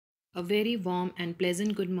A very warm and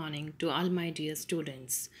pleasant good morning to all my dear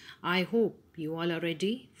students. I hope you all are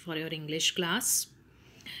ready for your English class.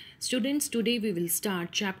 Students, today we will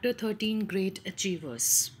start chapter 13 Great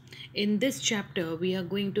Achievers. In this chapter, we are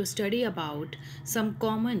going to study about some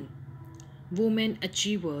common women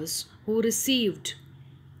achievers who received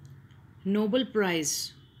Nobel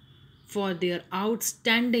Prize for their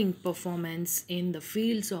outstanding performance in the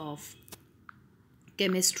fields of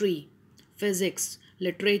chemistry, physics,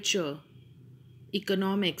 literature,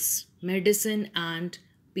 economics, medicine, and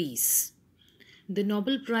peace. The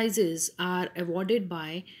Nobel Prizes are awarded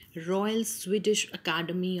by Royal Swedish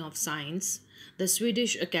Academy of Science, the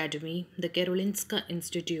Swedish Academy, the Karolinska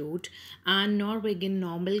Institute, and Norwegian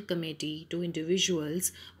Nobel Committee to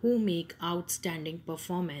individuals who make outstanding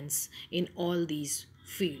performance in all these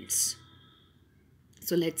fields.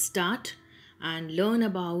 So let's start and learn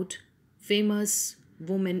about famous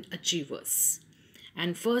women achievers.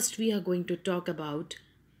 And first, we are going to talk about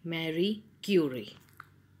Marie Curie.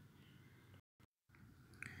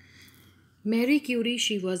 Marie Curie,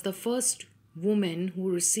 she was the first woman who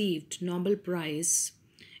received Nobel Prize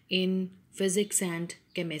in physics and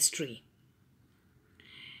chemistry.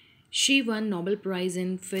 She won Nobel Prize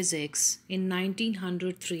in physics in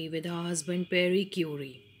 1903 with her husband Pierre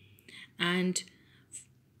Curie and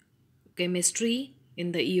chemistry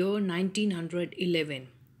in the year 1911.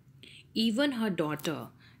 Even her daughter,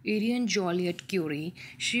 Irene Joliot Curie,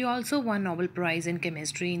 she also won Nobel Prize in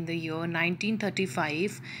Chemistry in the year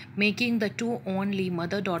 1935, making the two only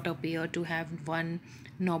mother-daughter pair to have won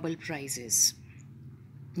Nobel Prizes.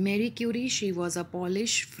 Marie Curie, she was a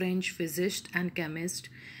Polish French physicist and chemist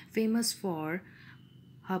famous for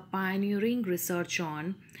her pioneering research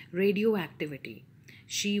on radioactivity.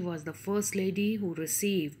 She was the first lady who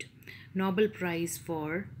received Nobel Prize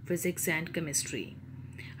for Physics and Chemistry.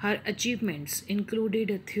 Her achievements included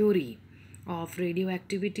a theory of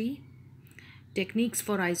radioactivity, techniques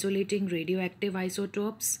for isolating radioactive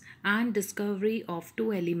isotopes, and discovery of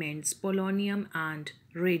two elements, polonium and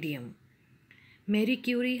radium. Marie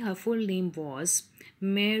Curie, her full name was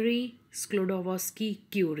Mary Sklodowski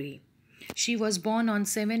Curie. She was born on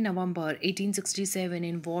 7 November 1867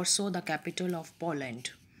 in Warsaw, the capital of Poland.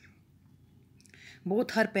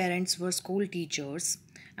 Both her parents were school teachers,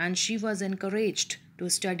 and she was encouraged to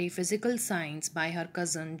study physical science by her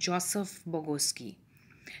cousin Joseph Bogoski.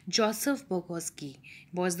 Joseph Bogoski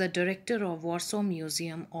was the director of Warsaw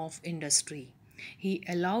Museum of Industry. He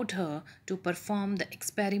allowed her to perform the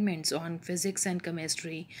experiments on physics and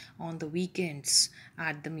chemistry on the weekends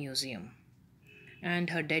at the museum. And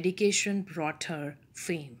her dedication brought her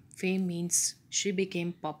fame. Fame means she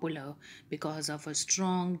became popular because of her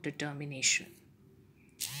strong determination.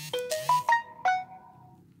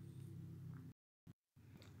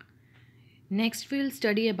 Next, we'll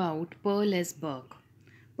study about Pearl S. Burke.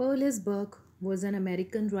 Pearl S. Burke was an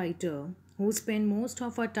American writer who spent most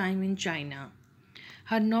of her time in China.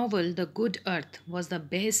 Her novel The Good Earth was the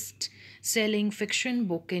best-selling fiction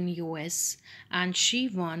book in US, and she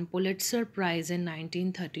won Pulitzer Prize in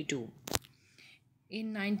 1932.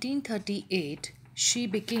 In 1938, she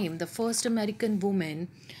became the first American woman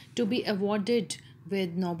to be awarded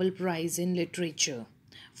with Nobel Prize in Literature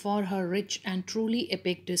for her rich and truly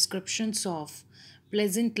epic descriptions of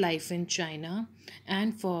pleasant life in China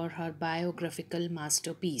and for her biographical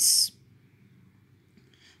masterpiece.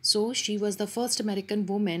 So, she was the first American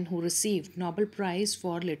woman who received Nobel Prize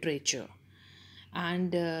for Literature.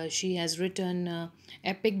 And she has written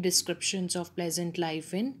epic descriptions of pleasant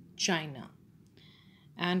life in China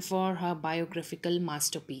and for her biographical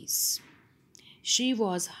masterpiece. She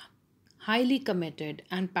was highly committed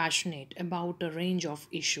and passionate about a range of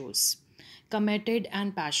issues. Committed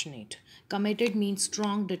and passionate. Committed means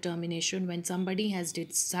strong determination when somebody has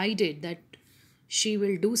decided that she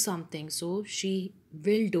will do something, so she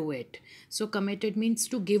will do it. So, committed means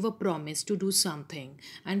to give a promise to do something,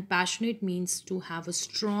 and passionate means to have a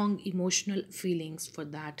strong emotional feelings for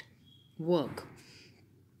that work.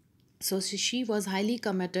 So she was highly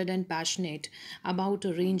committed and passionate about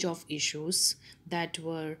a range of issues that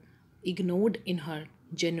were ignored in her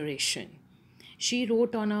generation. She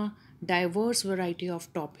wrote on a diverse variety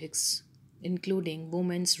of topics, including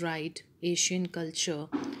women's rights, Asian culture,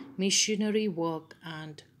 missionary work,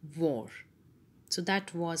 and war. So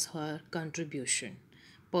that was her contribution.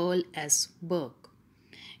 Pearl S. Burke.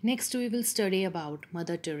 Next, we will study about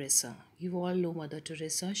Mother Teresa. You all know Mother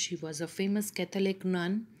Teresa. She was a famous Catholic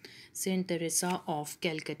nun, Saint Teresa of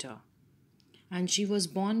Calcutta. And she was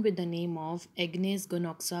born with the name of Agnes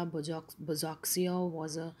Gonoxa Bozaxia,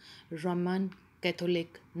 was a Roman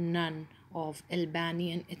Catholic nun of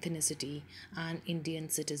Albanian ethnicity and Indian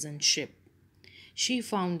citizenship. She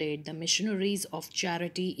founded the Missionaries of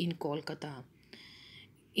Charity in Kolkata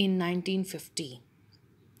in 1950.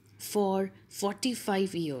 For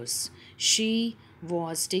 45 years, she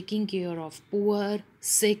was taking care of poor,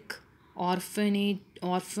 sick, orphaned,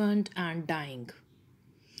 and dying.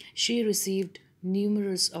 She received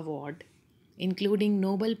numerous awards, including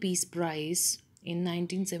Nobel Peace Prize in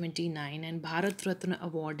 1979 and Bharat Ratna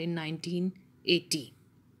Award in 1980.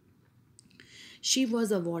 She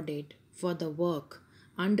was awarded for the work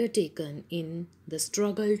undertaken in the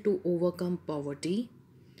struggle to overcome poverty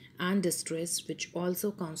and distress, which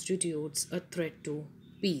also constitutes a threat to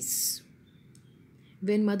peace.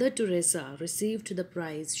 When Mother Teresa received the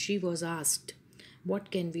prize, she was asked,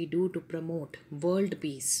 "What can we do to promote world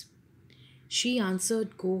peace?" She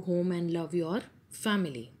answered, "Go home and love your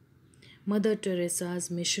family." Mother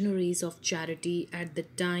Teresa's missionaries of charity at the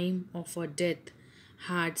time of her death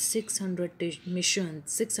had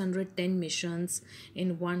 610 missions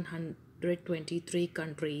in 123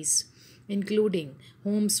 countries, including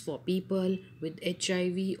homes for people with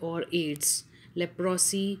HIV or AIDS,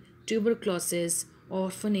 leprosy, tuberculosis,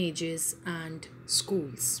 orphanages, and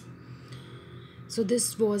schools. So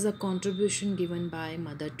this was a contribution given by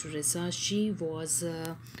Mother Teresa. She worked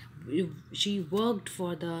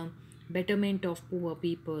for the betterment of poor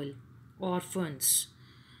people, orphans,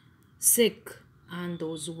 sick, and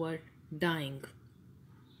those who were dying.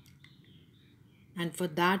 And for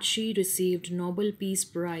that she received Nobel Peace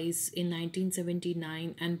Prize in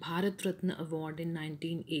 1979 and Bharat Ratna Award in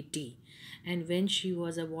 1980. And when she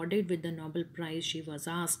was awarded with the Nobel Prize, she was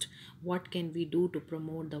asked, "What can we do to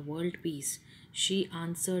promote the world peace?" She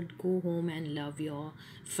answered, "Go home and love your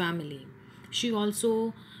family." She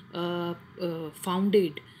also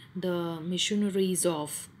founded the Missionaries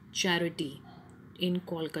of Charity in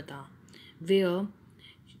Kolkata, where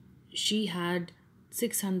she had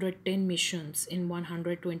 610 missions in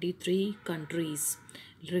 123 countries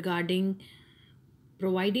regarding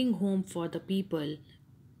providing home for the people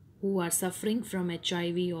who are suffering from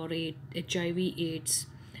HIV or HIV AIDS,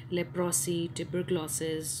 leprosy,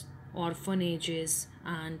 tuberculosis, orphanages,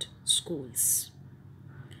 and schools.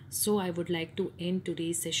 So I would like to end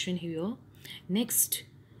today's session here. Next,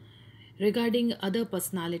 regarding other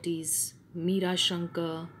personalities, Meera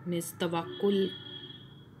Shankar, Ms. Tawakkul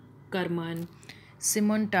Karman,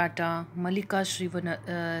 Simon Tata, Malika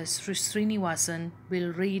Srinivasan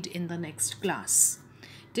will read in the next class.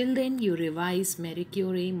 Till then, you revise Marie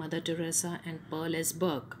Curie, Mother Teresa, and Pearl S.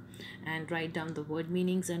 Burke and write down the word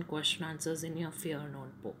meanings and question answers in your fair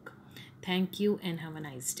notebook. Thank you and have a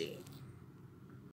nice day.